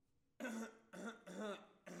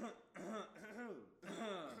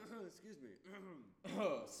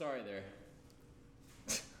Sorry there.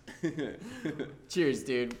 Cheers,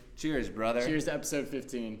 dude. Cheers, brother. Cheers to episode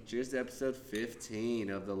 15. Cheers to episode 15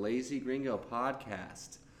 of the Lazy Gringo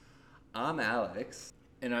podcast. I'm Alex.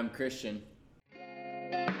 And I'm Christian.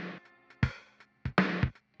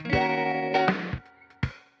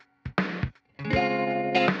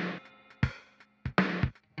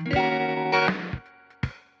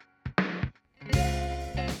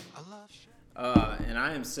 And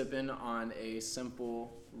I am sipping on a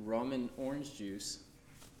simple rum and orange juice.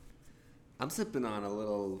 I'm sipping on a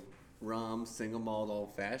little rum, single malt,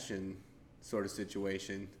 old-fashioned sort of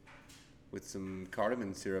situation with some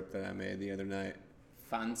cardamom syrup that I made the other night.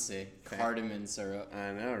 Fancy. Cardamom syrup.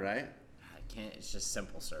 I know, right? I can't. It's just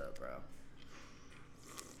simple syrup, bro.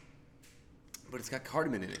 But it's got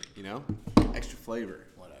cardamom in it, you know? Extra flavor.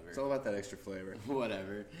 Whatever. It's all about that extra flavor.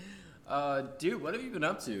 Whatever. Dude, what have you been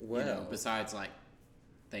up to? Well, you know, besides, like,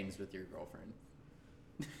 things with your girlfriend.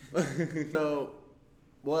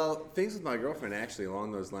 Things with my girlfriend, actually,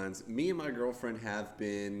 along those lines. Me and my girlfriend have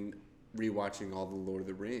been rewatching all the Lord of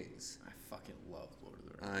the Rings. I fucking love Lord of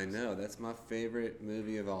the Rings. I know. That's my favorite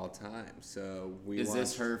movie of all time. So Is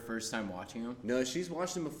this her first time watching them? No, she's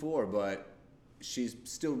watched them before, but she's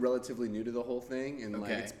still relatively new to the whole thing, and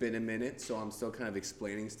Okay. it's been a minute, so I'm still kind of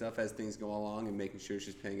explaining stuff as things go along and making sure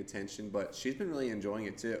she's paying attention. But she's been really enjoying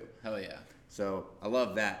it too. Hell yeah. So I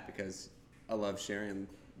love that because I love sharing.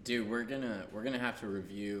 Dude, we're gonna have to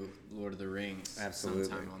review Lord of the Rings Absolutely.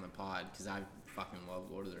 sometime on the pod because I fucking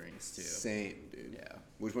love Lord of the Rings too. Same, dude. Yeah.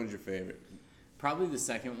 Which one's your favorite? Probably the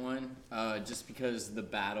second one, just because the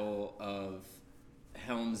Battle of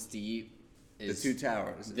Helm's Deep is The Two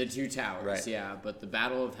Towers. The Two Towers, Right. yeah. But the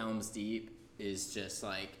Battle of Helm's Deep is just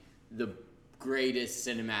like the greatest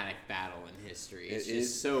cinematic battle in history. It's It just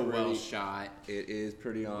is so well pretty- shot. It is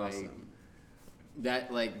pretty awesome.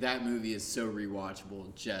 That movie is so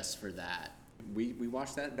rewatchable just for that. We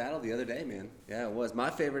watched that battle the other day, man. Yeah, it was. My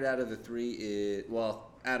favorite out of the three is,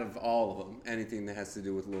 well, out of all of them, anything that has to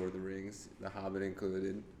do with Lord of the Rings, The Hobbit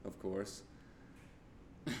included, of course.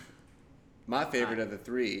 My favorite of the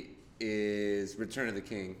three is Return of the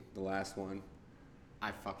King, the last one.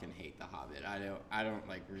 I fucking hate The Hobbit. I don't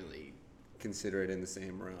like really. Consider it in the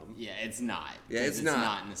same realm. Yeah, it's not. Yeah, 'Cause it's not.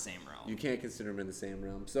 not in the same realm. You can't consider them in the same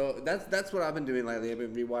realm. So that's what I've been doing lately. I've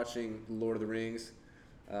been rewatching Lord of the Rings.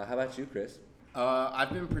 How about you, Chris?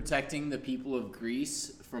 I've been protecting the people of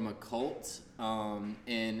Greece from a cult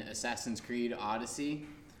in Assassin's Creed Odyssey.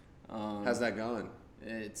 How's that going?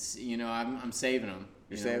 It's I'm saving them.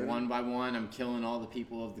 You're saving one them? by one. I'm killing all the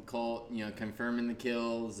people of the cult. Confirming the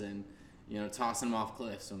kills and tossing them off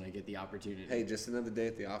cliffs when I get the opportunity. Hey, just another day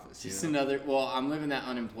at the office. Just another. Well, I'm living that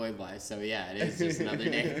unemployed life, so yeah, it is just another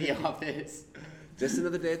day at the office. Just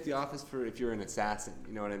another day at the office for if you're an assassin.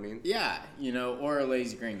 You know what I mean? Yeah, or a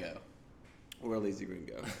lazy gringo. Or a lazy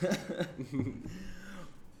gringo.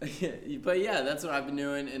 But yeah, that's what I've been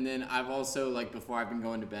doing. And then I've also, before I've been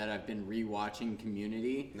going to bed, I've been rewatching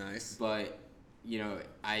Community. Nice. But,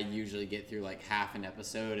 I usually get through half an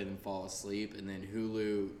episode and then fall asleep, and then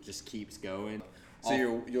Hulu just keeps going.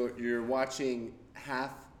 So you're watching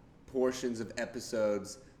half portions of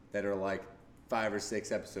episodes that are 5 or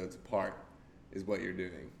 6 episodes apart is what you're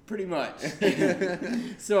doing. Pretty much.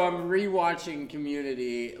 So I'm rewatching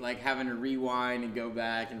Community, having to rewind and go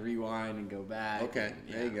back and rewind and go back. Okay, and,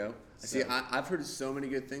 there you go. So- See, I've heard so many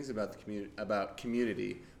good things about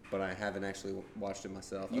Community, but I haven't actually watched it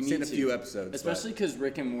myself. You I've need seen a to. few episodes. Especially because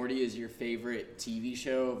Rick and Morty is your favorite TV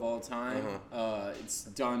show of all time. Uh-huh. It's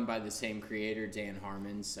done by the same creator, Dan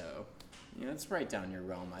Harmon, so it's right down your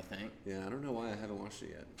realm, I think. Yeah, I don't know why I haven't watched it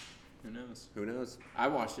yet. Who knows? Who knows? I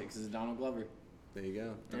watched it because it's Donald Glover. There you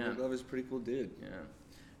go. Yeah. Donald Glover's a pretty cool dude. Yeah.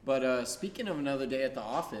 But speaking of another day at the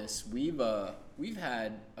office, we've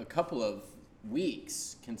had a couple of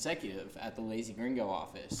weeks consecutive at the Lazy Gringo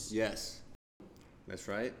office. Yes, that's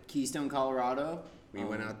right. Keystone, Colorado. We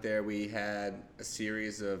went out there. We had a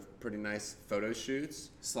series of pretty nice photo shoots.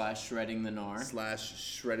 / shredding the gnar. /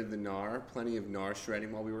 shredded the gnar. Plenty of gnar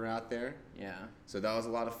shredding while we were out there. Yeah. So that was a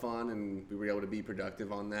lot of fun, and we were able to be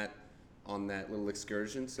productive on that little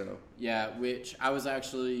excursion. So Yeah, which I was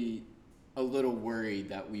actually a little worried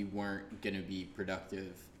that we weren't going to be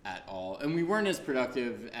productive at all. And we weren't as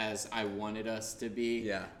productive as I wanted us to be.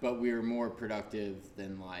 Yeah. But we were more productive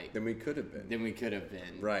than we could have been. than we could have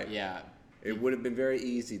been. Right. Yeah. It would have been very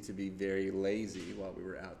easy to be very lazy while we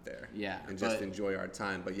were out there. Yeah, And just but- enjoy our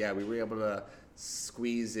time. But yeah, we were able to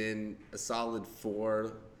squeeze in a solid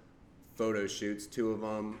 4 photo shoots. 2 of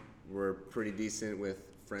them were pretty decent with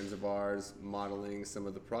friends of ours modeling some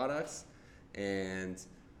of the products. And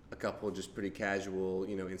a couple just pretty casual,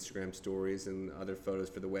 Instagram stories and other photos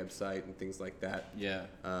for the website and things like that. Yeah.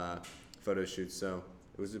 Photo shoots. So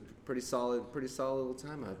it was a pretty solid little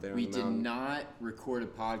time out there. We on the did mountain, not record a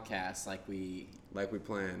podcast like we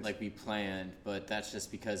planned. but that's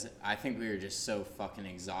just because I think we were just so fucking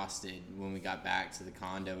exhausted when we got back to the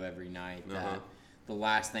condo every night that the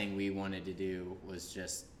last thing we wanted to do was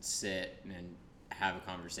just sit and have a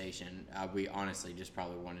conversation. We honestly just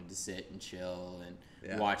probably wanted to sit and chill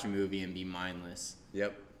and watch a movie and be mindless.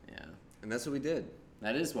 Yep. Yeah. And that's what we did.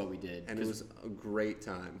 That is what we did. And it was a great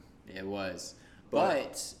time. It was.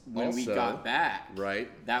 But when also, we got back, right,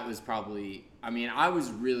 that was probably, I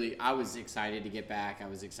was excited to get back. I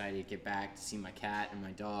was excited to get back to see my cat and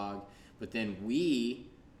my dog. But then we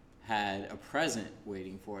had a present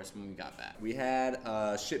waiting for us when we got back. We had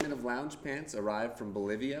a shipment of lounge pants arrive from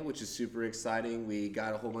Bolivia, which is super exciting. We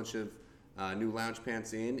got a whole bunch of new lounge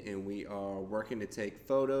pants in, and we are working to take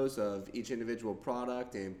photos of each individual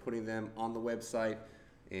product and putting them on the website.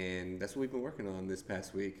 And that's what we've been working on this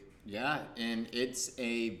past week. Yeah, and it's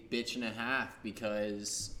a bitch and a half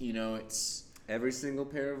because, it's... Every single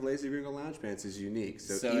pair of Lazy Gringo lounge pants is unique,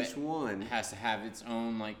 so each one has to have its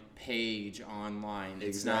own page online.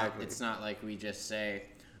 Exactly. It's not like we just say,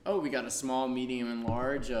 "Oh, we got a small, medium, and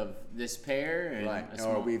large of this pair," and right,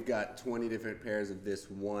 or we've got 20 different pairs of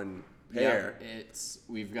this one pair. Yeah,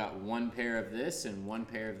 we've got one pair of this and one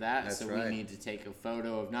pair of that. That's so right. We need to take a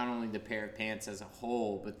photo of not only the pair of pants as a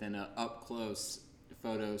whole, but then an up close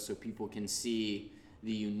photo so people can see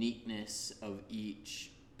the uniqueness of each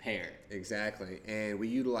pair. Exactly. And we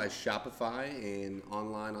utilize Shopify, and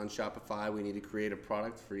online on Shopify we need to create a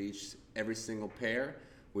product for every single pair,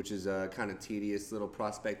 which is a kind of tedious little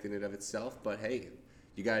prospect in and of itself, but hey,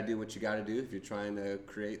 you got to do what you got to do if you're trying to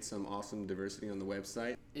create some awesome diversity on the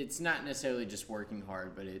website. It's not necessarily just working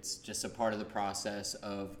hard, but it's just a part of the process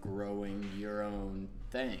of growing your own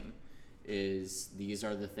thing. These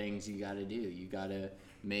are the things you got to do. You got to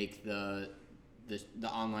make the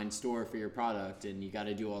online store for your product, and you got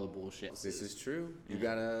to do all the bullshit. This is true. You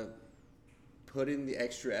got to put in the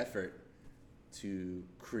extra effort to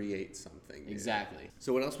create something. Exactly.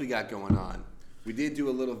 So what else we got going on? We did do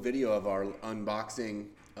a little video of our unboxing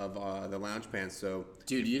of the lounge pants. So,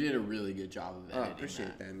 dude, you did a really good job of editing. I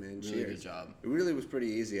appreciate that, man. Really Cheers. good job. It really was pretty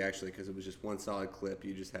easy, actually, because it was just one solid clip.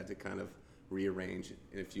 You just had to kind of rearrange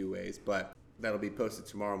in a few ways, but that'll be posted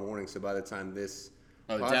tomorrow morning. So by the time this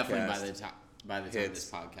definitely by the time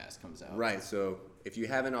this podcast comes out. Right. So if you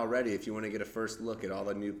haven't already, if you want to get a first look at all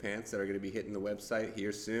the new pants that are going to be hitting the website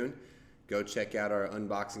here soon, go check out our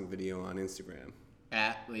unboxing video on Instagram.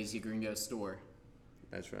 At Lazy Gringo Store.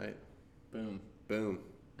 That's right. Boom. Boom.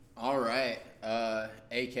 All right.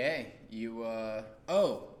 AK, you,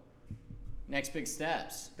 next big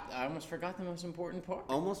steps. I almost forgot the most important part.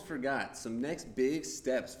 Almost forgot. Some next big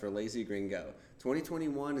steps for Lazy Gringo.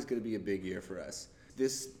 2021 is going to be a big year for us.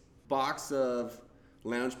 This box of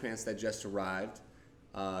lounge pants that just arrived,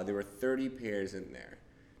 there were 30 pairs in there.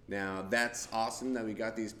 Now, that's awesome that we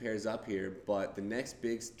got these pairs up here, but the next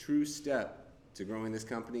big true step to growing this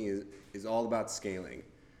company is all about scaling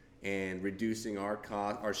and reducing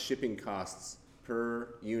our shipping costs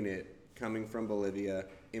per unit coming from Bolivia,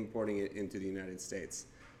 importing it into the United States.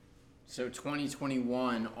 So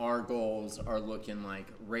 2021, our goals are looking like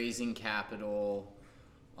raising capital,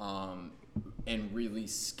 and really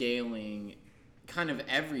scaling kind of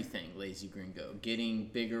everything Lazy Gringo, getting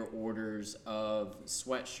bigger orders of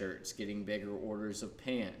sweatshirts, getting bigger orders of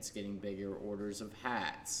pants, getting bigger orders of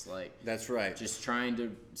hats. That's right. Just trying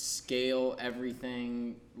to scale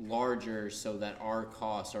everything larger so that our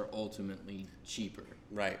costs are ultimately cheaper.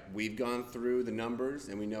 Right. We've gone through the numbers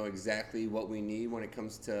and we know exactly what we need when it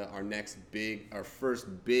comes to our first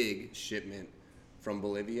big shipment from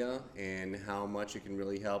Bolivia, and how much it can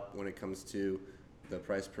really help when it comes to the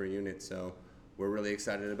price per unit. So we're really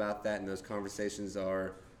excited about that, and those conversations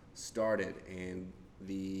are started, and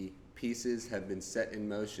the pieces have been set in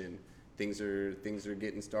motion. Things are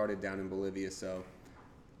getting started down in Bolivia, so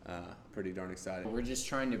pretty darn excited. We're just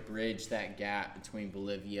trying to bridge that gap between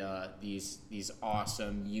Bolivia, these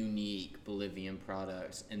awesome, unique Bolivian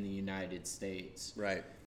products, in the United States. Right.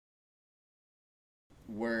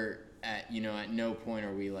 We're at no point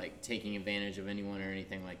are we taking advantage of anyone or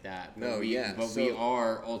anything like that. But we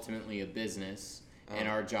are ultimately a business, and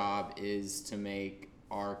our job is to make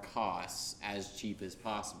our costs as cheap as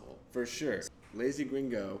possible. For sure. Lazy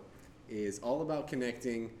Gringo is all about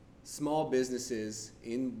connecting small businesses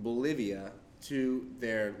in Bolivia to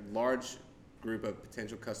their large group of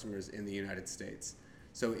potential customers in the United States.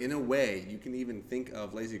 So in a way, you can even think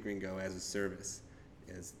of Lazy Gringo as a service,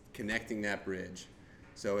 as connecting that bridge.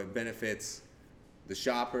 So it benefits the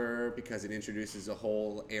shopper because it introduces a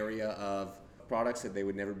whole area of products that they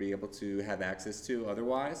would never be able to have access to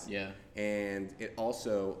otherwise. Yeah. And it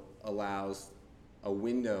also allows a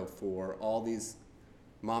window for all these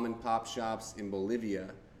mom and pop shops in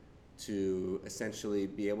Bolivia to essentially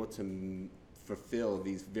be able to fulfill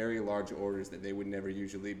these very large orders that they would never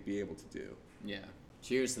usually be able to do. Yeah.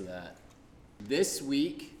 Cheers to that. This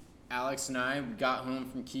week, Alex and I got home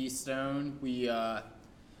from Keystone.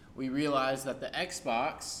 We realized that the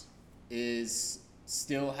Xbox is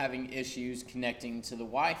still having issues connecting to the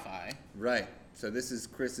Wi-Fi. Right. So this is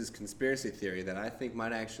Chris's conspiracy theory that I think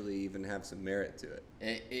might actually even have some merit to it.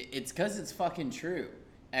 It's because it's fucking true.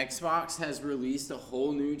 Xbox has released a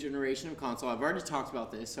whole new generation of console. I've already talked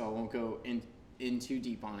about this, so I won't go in too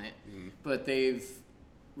deep on it. But they've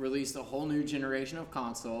released a whole new generation of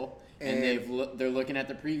console, and they're looking at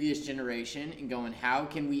the previous generation and going, how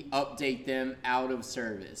can we update them out of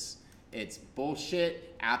service? It's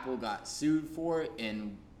bullshit. Apple got sued for it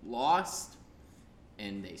and lost,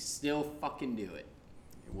 and they still fucking do it.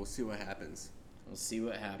 We'll see what happens. We'll see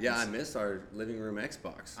what happens. Yeah, I miss our living room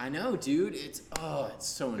Xbox. I know, dude. It's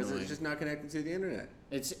so annoying. Because it's just not connected to the internet.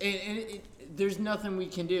 There's nothing we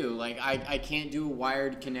can do. Like I can't do a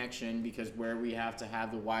wired connection because where we have to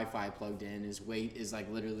have the Wi-Fi plugged in is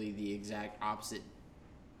like literally the exact opposite,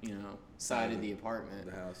 side of the apartment.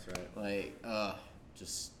 The house, right? Like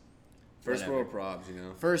just First whatever. world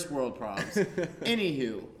probs, First world problems.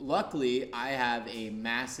 Anywho, luckily I have a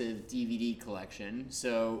massive DVD collection,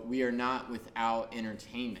 so we are not without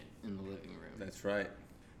entertainment in the living room. That's right.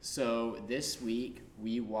 So this week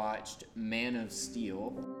we watched Man of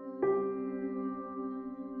Steel.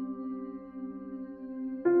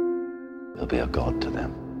 He'll be a god to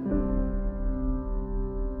them.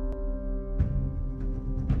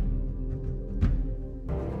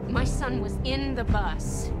 My son was in the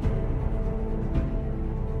bus.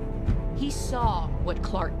 He saw what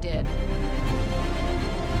Clark did.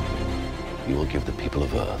 You will give the people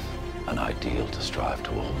of Earth an ideal to strive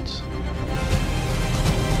towards.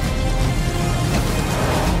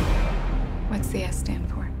 What's the S stand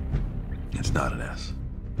for? It's not an S.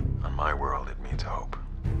 On my world, it means hope.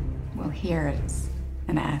 Well, here it's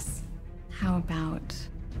an S. How about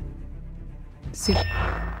super?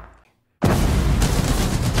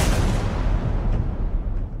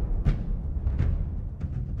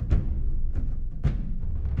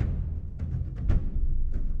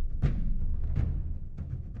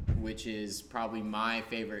 Which is probably my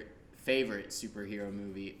favorite superhero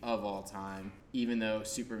movie of all time. Even though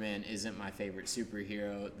Superman isn't my favorite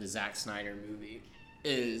superhero, the Zack Snyder movie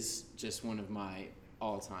is just one of my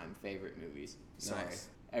all-time favorite movies. Sorry. Nice.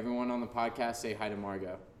 Everyone on the podcast, say hi to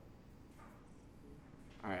Margot.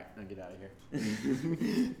 All right, now get out of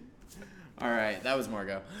here. All right, that was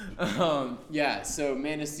Margot. So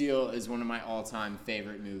Man of Steel is one of my all-time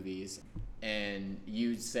favorite movies. And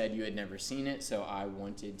you said you had never seen it, so I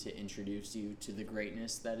wanted to introduce you to the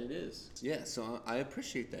greatness that it is. Yeah, so I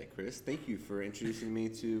appreciate that, Chris. Thank you for introducing me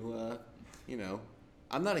to,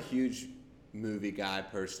 I'm not a huge movie guy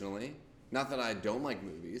personally. Not that I don't like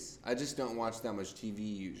movies. I just don't watch that much TV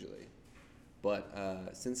usually. But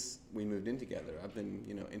since we moved in together, I've been,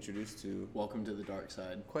 introduced to Welcome to the dark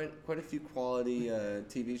side. quite a few quality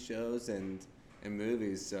TV shows and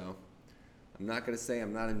movies, so I'm not going to say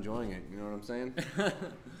I'm not enjoying it. You know what I'm saying?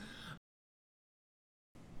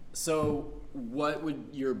 So, what would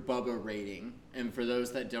your Bubba rating? And for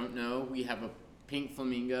those that don't know, we have a pink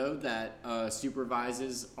flamingo that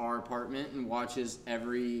supervises our apartment and watches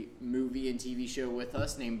every movie and TV show with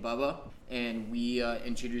us, named Bubba. And we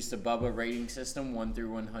introduced a Bubba rating system, 1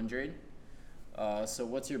 through 100. So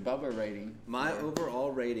what's your Bubba rating? My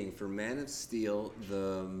overall rating for Man of Steel,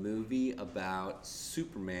 the movie about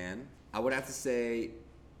Superman, I would have to say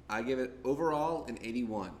I give it overall an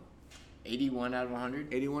 81. 81 out of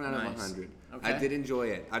 100? 81 out Nice. of 100. Okay. I did enjoy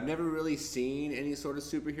it. I've never really seen any sort of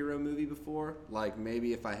superhero movie before. Like,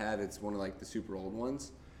 maybe if I have, it's one of, like, the super old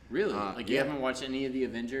ones. Really? Like, you yeah. haven't watched any of the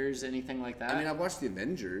Avengers, anything like that? I mean, I've watched the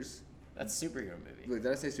Avengers. That's a superhero movie. Wait,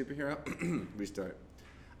 did I say superhero? Restart.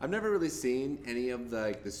 I've never really seen any of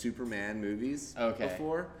the Superman movies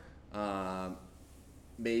before.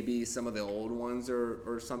 Maybe some of the old ones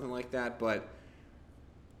or something like that. But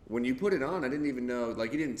when you put it on, I didn't even know.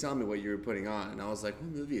 Like, you didn't tell me what you were putting on, and I was like,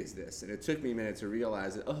 "What movie is this?" And it took me a minute to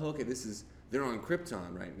realize that. Oh, okay, they're on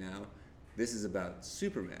Krypton right now. This is about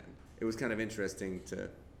Superman. It was kind of interesting to.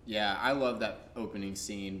 Yeah, I love that opening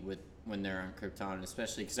scene when they're on Krypton,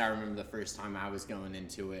 especially because I remember the first time I was going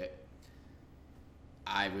into it,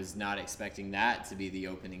 I was not expecting that to be the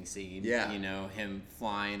opening scene. Yeah. Him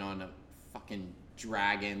flying on a fucking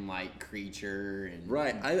dragon-like creature. And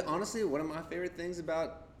Right. I honestly, one of my favorite things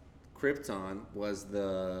about Krypton was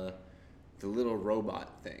the little robot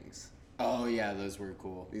things. Oh yeah, those were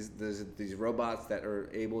cool. These robots that are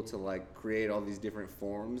able to like create all these different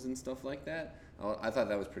forms and stuff like that. I thought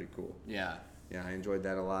that was pretty cool. Yeah. Yeah, I enjoyed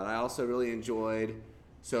that a lot. I also really enjoyed,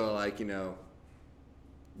 so like, you know,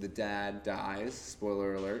 the dad dies,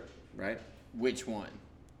 spoiler alert, right? Which one?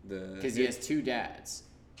 Because he His- has two dads.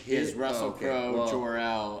 His Russell okay, Crowe, well,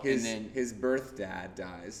 Jor-El, his, and then his birth dad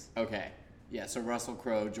dies. okay, yeah. So Russell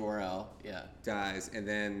Crowe, Jor-El, yeah. Dies, and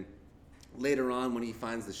then later on when he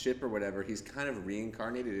finds the ship or whatever, he's kind of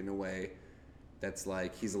reincarnated in a way that's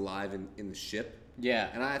like he's alive in the ship. Yeah.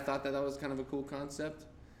 And I thought that was kind of a cool concept.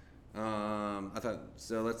 I thought,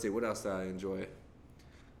 so let's see, what else did I enjoy?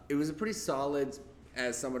 It was a pretty solid,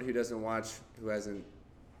 as somebody who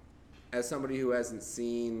hasn't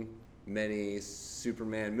seen many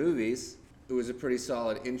Superman movies, it was a pretty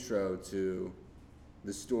solid intro to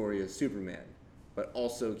the story of Superman, but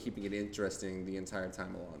also keeping it interesting the entire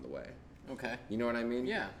time along the way. Okay. You know what I mean?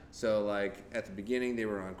 Yeah. So like at the beginning they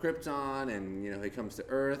were on Krypton, and you know he comes to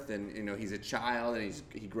Earth, and you know he's a child, and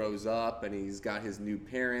he grows up, and he's got his new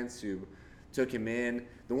parents who took him in.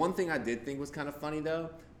 The one thing I did think was kind of funny though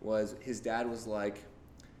was his dad was like,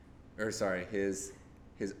 or sorry, his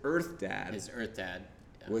Earth dad. His Earth dad.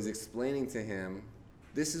 Yeah. Was explaining to him,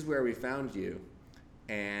 this is where we found you,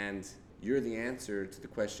 and you're the answer to the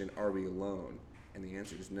question, are we alone? And the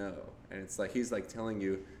answer is no. And it's like he's like telling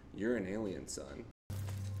you, you're an alien, son.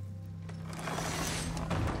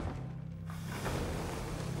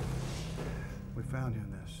 We found you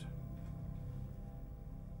in this.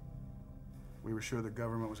 We were sure the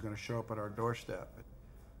government was going to show up at our doorstep, but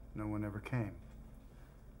no one ever came.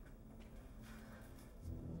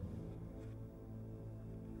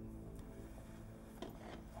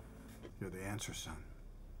 You're the answer, son.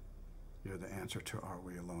 You're the answer to are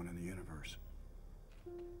we alone in the universe?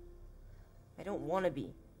 I don't want to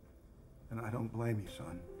be. And I don't blame you,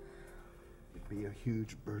 son. It'd be a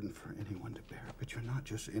huge burden for anyone to bear, but you're not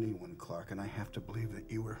just anyone, Clark, and I have to believe that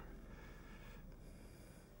you were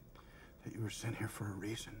sent here for a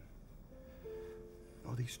reason.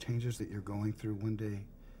 All these changes that you're going through, one day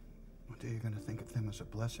you're going to think of them as a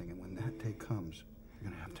blessing, and when that day comes, you're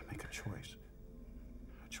going to have to make a choice.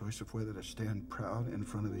 A choice of whether to stand proud in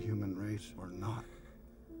front of the human race or not.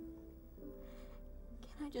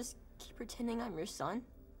 Can I just keep pretending I'm your son?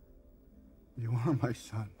 You are my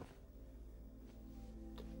son.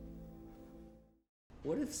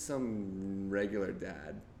 What if some regular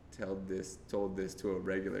dad told this to a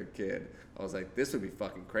regular kid? I was like, this would be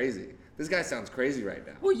fucking crazy. This guy sounds crazy right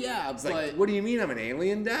now. Well, yeah, It's but like, what do you mean I'm an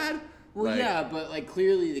alien, dad? well, Like, yeah, but like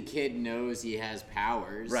clearly the kid knows he has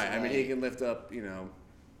powers. Right. I mean, like, he can lift up, you know,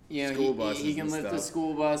 you know, school buses he can and lift the stuff.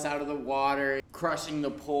 school bus out of the water, crushing the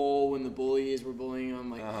pole when the bullies were bullying him.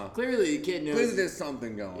 Like clearly the kid knows. Clearly there's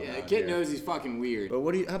something going on. Yeah, the kid here. knows he's fucking weird. But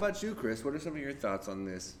how about you, Chris? What are some of your thoughts on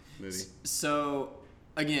this movie? So,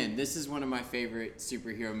 again, this is one of my favorite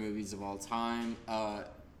superhero movies of all time.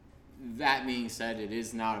 That being said, it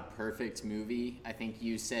is not a perfect movie. I think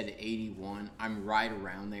you said 81. I'm right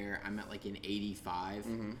around there. I'm at like an 85.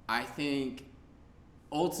 I think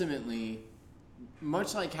ultimately,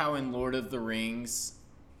 much like how in Lord of the Rings,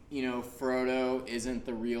 you know, Frodo isn't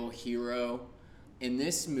the real hero, in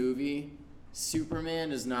this movie,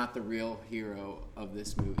 Superman is not the real hero of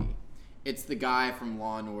this movie. It's the guy from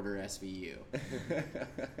Law and Order SVU.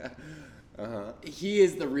 He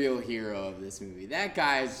is the real hero of this movie. That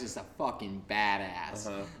guy is just a fucking badass.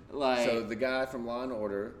 Like, So the guy from Law and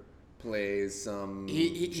Order plays some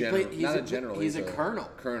he's not a a general. He's a colonel.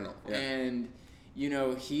 Colonel. Yeah. And you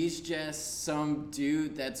know, he's just some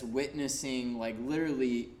dude that's witnessing like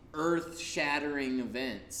literally earth-shattering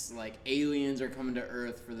events. Like aliens are coming to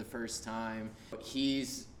Earth for the first time.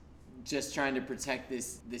 He's just trying to protect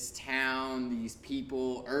this town, these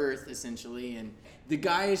people, Earth essentially, and the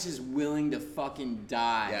guy is just willing to fucking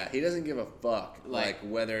die. Yeah, he doesn't give a fuck, Like-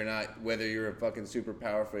 whether you're a fucking super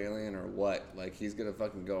powerful alien or what. Like, he's gonna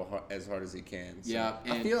fucking go as hard as he can. So Yeah,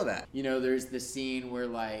 I and, feel that. You know, there's the scene where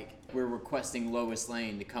like we're requesting Lois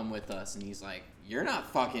Lane to come with us, and he's like, "You're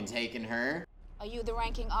not fucking taking her." Are you the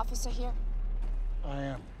ranking officer here? I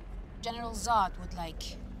am. General Zod would like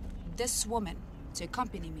this woman to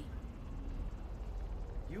accompany me.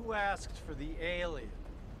 You asked for the alien.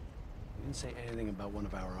 You didn't say anything about one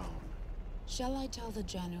of our own. Shall I tell the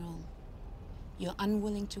General you're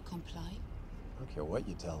unwilling to comply? I don't care what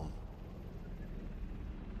you tell him.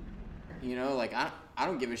 You know, like I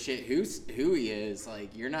don't give a shit who he is.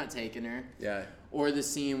 Like, you're not taking her. Yeah. Or the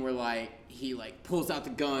scene where like he like pulls out the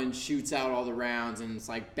gun, shoots out all the rounds, and it's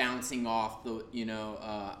like bouncing off the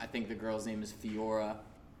I think the girl's name is Fiora.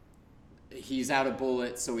 He's out of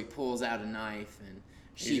bullets, so he pulls out a knife, and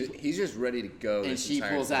he's just ready to go. And she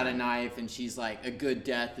pulls out a knife, and she's like, a good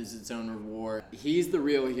death is its own reward. He's the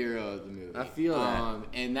real hero of the movie. I feel that.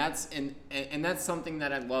 And that's something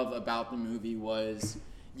that I love about the movie was,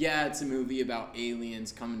 yeah, it's a movie about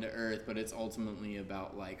aliens coming to Earth, but it's ultimately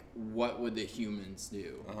about like, what would the humans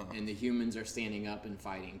do? And the humans are standing up and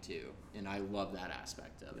fighting too. And I love that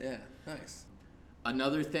aspect of it. Yeah, nice.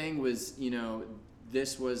 Another thing was,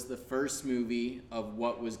 this was the first movie of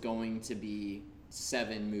what was going to be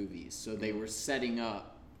 7 movies. So they were setting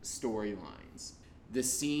up storylines. The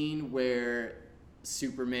scene where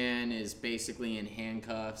Superman is basically in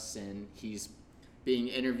handcuffs and he's being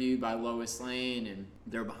interviewed by Lois Lane and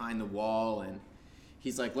they're behind the wall and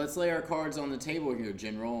he's like, let's lay our cards on the table here,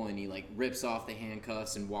 General. And he like rips off the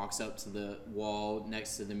handcuffs and walks up to the wall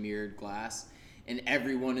next to the mirrored glass. And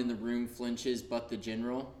everyone in the room flinches but the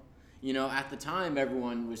General. At the time,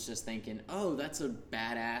 everyone was just thinking, oh, that's a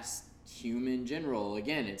badass human general.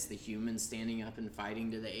 Again, it's the humans standing up and fighting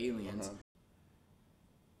to the aliens.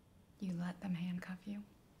 You let them handcuff you?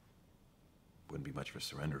 Wouldn't be much of a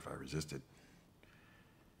surrender if I resisted.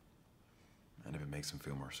 And if it makes them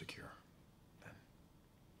feel more secure,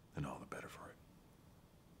 then all the better for it.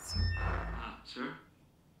 Sir?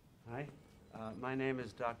 Hi. My name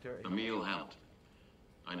is Dr. Emil Hamilton.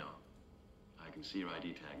 I know. I can see your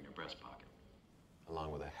ID tag in your breast pocket.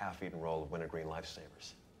 Along with a half-eaten roll of wintergreen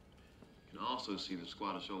lifesavers. You can also see the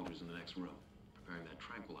squad of soldiers in the next room, preparing that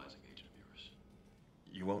tranquilizing agent of yours.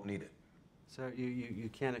 You won't need it. Sir, you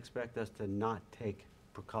can't expect us to not take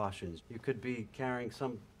precautions. You could be carrying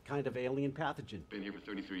some kind of alien pathogen. Been here for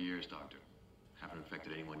 33 years, Doctor. Haven't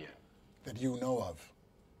infected anyone yet. That you know of.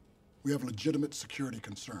 We have legitimate security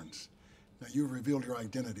concerns. Now, you've revealed your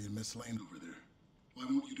identity in Miss Lane over there. Why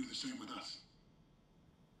won't you do the same with us?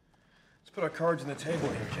 Let's put our cards on the table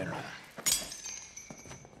here, General.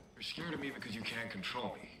 You're scared of me because you can't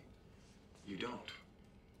control me. You don't.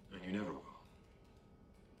 And you never will.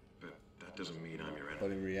 But that doesn't mean I'm your enemy.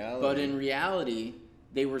 But in reality,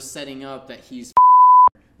 they were setting up that he's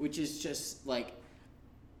which is just like,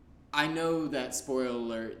 I know that, spoiler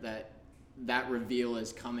alert, that reveal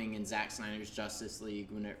is coming in Zack Snyder's Justice League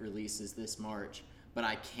when it releases this March, but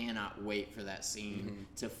I cannot wait for that scene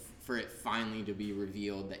for it finally to be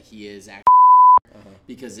revealed that he is actually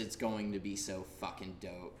because it's going to be so fucking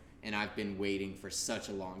dope. And I've been waiting for such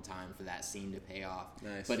a long time for that scene to pay off.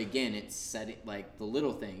 Nice. But again, it's setting, like the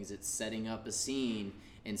little things, it's setting up a scene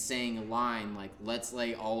and saying a line like, let's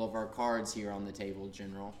lay all of our cards here on the table,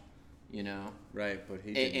 General. Right, but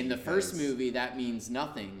he in the first movie, that means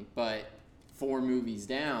nothing, but 4 movies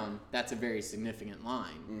down, that's a very significant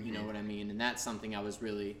line. You know what I mean? And that's something I was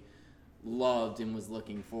really loved and was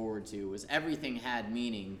looking forward to, was everything had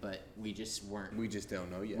meaning, but we just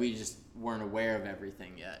don't know yet. We just weren't aware of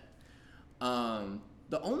everything yet.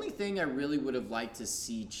 The only thing I really would have liked to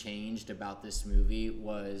see changed about this movie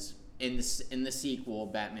was in the sequel,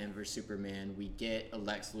 Batman vs Superman, we get a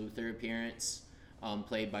Lex Luthor appearance,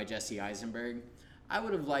 played by Jesse Eisenberg. I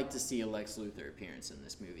would have liked to see a Lex Luthor appearance in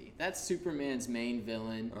this movie. That's Superman's main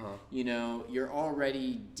villain. You're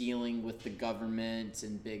already dealing with the government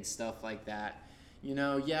and big stuff like that.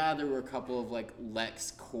 Yeah, there were a couple of like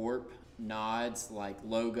Lex Corp nods, like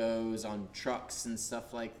logos on trucks and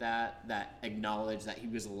stuff like that acknowledge that he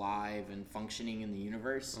was alive and functioning in the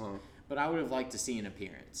universe. But I would have liked to see an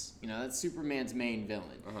appearance. That's Superman's main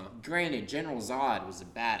villain. Granted, General Zod was a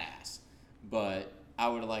badass, but I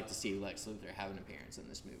would have liked to see Lex Luthor have an appearance in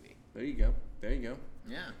this movie. There you go.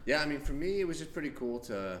 Yeah. Yeah, I mean, for me, it was just pretty cool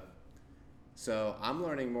to... So I'm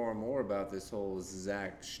learning more and more about this whole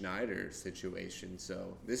Zack Snyder situation.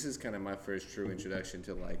 So this is kind of my first true introduction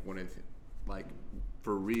to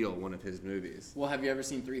for real, one of his movies. Well, have you ever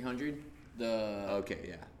seen 300? Okay,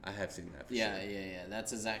 yeah, I have seen that. For sure. Yeah.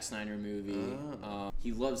 That's a Zack Snyder movie.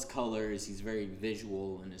 He loves colors. He's very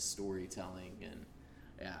visual in his storytelling, and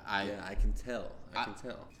I can tell. I can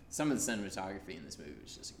tell. Some of the cinematography in this movie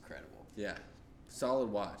was just incredible. Yeah,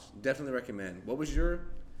 solid watch. Definitely recommend. What was your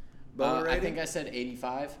rating? I think I said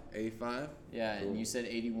 85. 85. Yeah, cool. And you said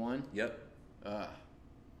 81. Yep.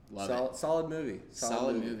 Love it. Solid movie.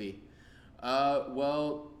 Solid movie.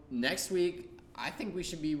 Well, next week I think we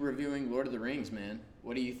should be reviewing Lord of the Rings, man.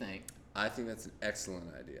 What do you think? I think that's an excellent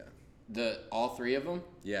idea. All 3 of them?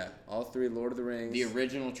 Yeah, all 3 Lord of the Rings. The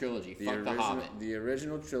original trilogy. Fuck The Hobbit. The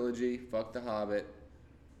original trilogy. Fuck The Hobbit.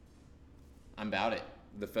 I'm about it.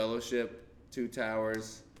 The Fellowship. Two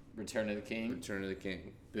Towers, Return of the King. Return of the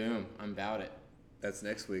King. Boom. I'm about it. That's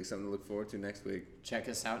next week. Something to look forward to next week. Check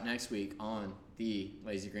us out next week on the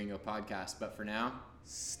Lazy Gringo podcast. But for now,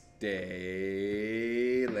 stay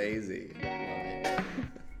lazy. Love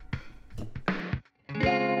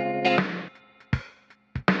it.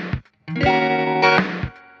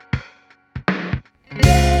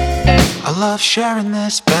 I love sharing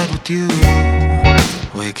this bed with you.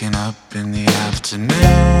 Waking up in the afternoon.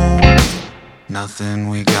 Nothing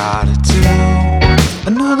we gotta do.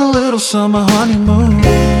 Another little summer honeymoon.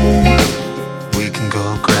 We can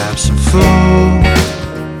go grab some food.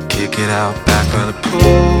 Kick it out back by the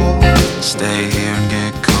pool. Stay here and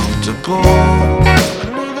get comfortable.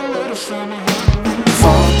 Another little summer honeymoon.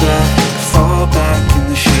 Fall back in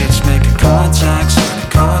the sheets. Making contact, sign a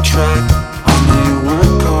contract. I know you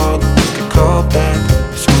work hard, you can call back.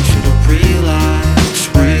 Just want you to relax.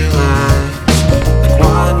 Like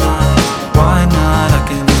why not? I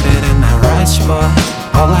can leave it in that right spot.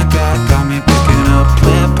 All I got me picking up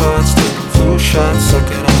plant pots, taking flu shots. Suck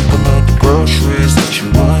it up and let the groceries that you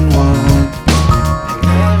want. And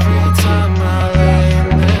every time I lay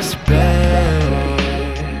in this bed,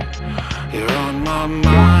 you're on my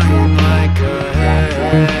mind like a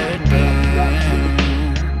headband.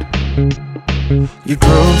 You're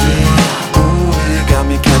groovy, ooh, you got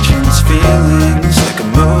me catching these feelings like a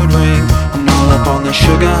mood ring. I'm all up on the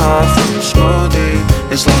sugar high from your smoothie.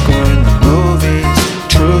 It's like we're in the movies,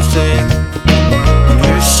 true thing. When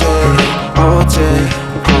you say all day,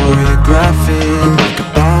 choreographing like a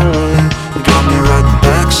ballet. You got me riding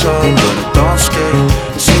backside, but I don't skate.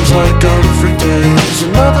 It seems like every day is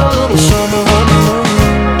another little summer honeymoon.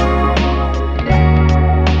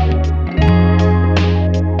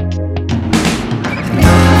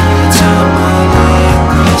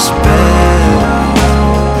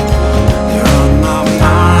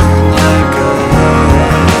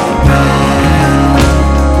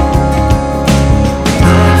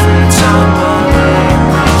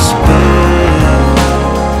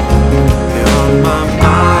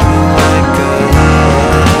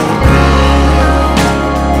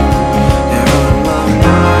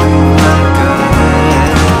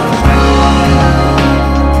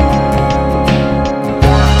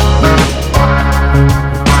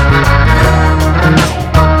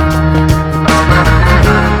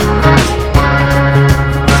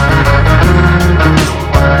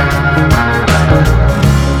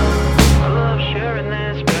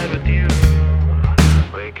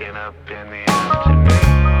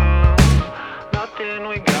 Nothing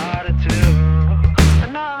we gotta do.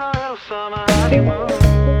 Another little summer honeymoon.